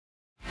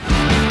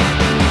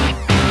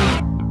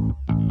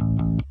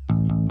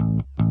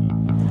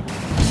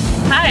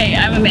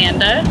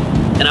Amanda.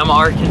 And I'm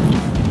Arkin.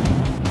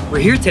 We're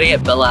here today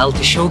at Belle Isle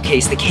to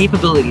showcase the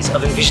capabilities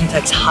of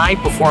EnvisionTech's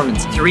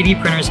high-performance 3D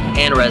printers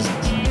and resins.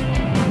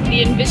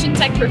 The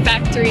EnvisionTech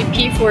Perfactory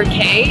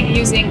P4K,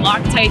 using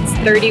Loctite's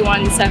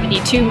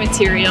 3172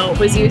 material,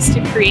 was used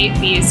to create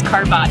these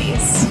car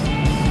bodies.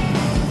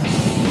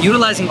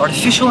 Utilizing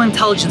artificial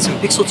intelligence and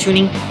pixel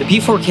tuning, the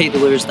P4K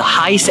delivers the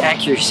highest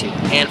accuracy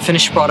and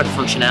finished product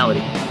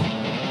functionality.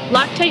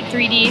 Loctite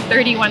 3D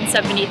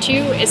 3172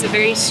 is a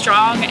very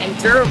strong and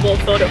durable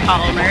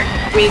photopolymer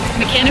with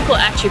mechanical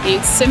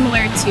attributes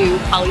similar to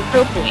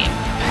polypropylene.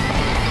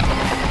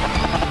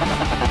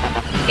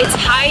 Its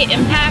high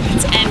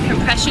impact and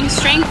compression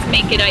strength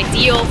make it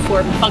ideal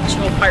for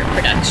functional part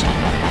production.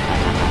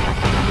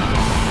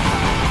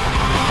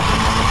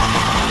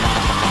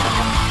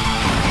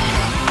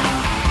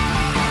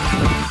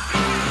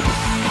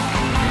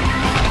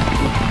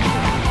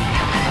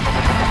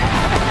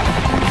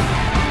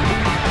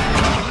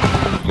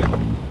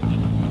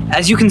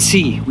 As you can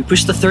see, we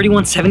pushed the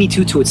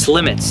 3172 to its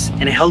limits,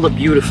 and it held up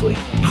beautifully,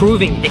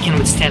 proving it can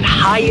withstand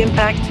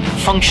high-impact,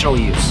 functional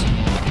use.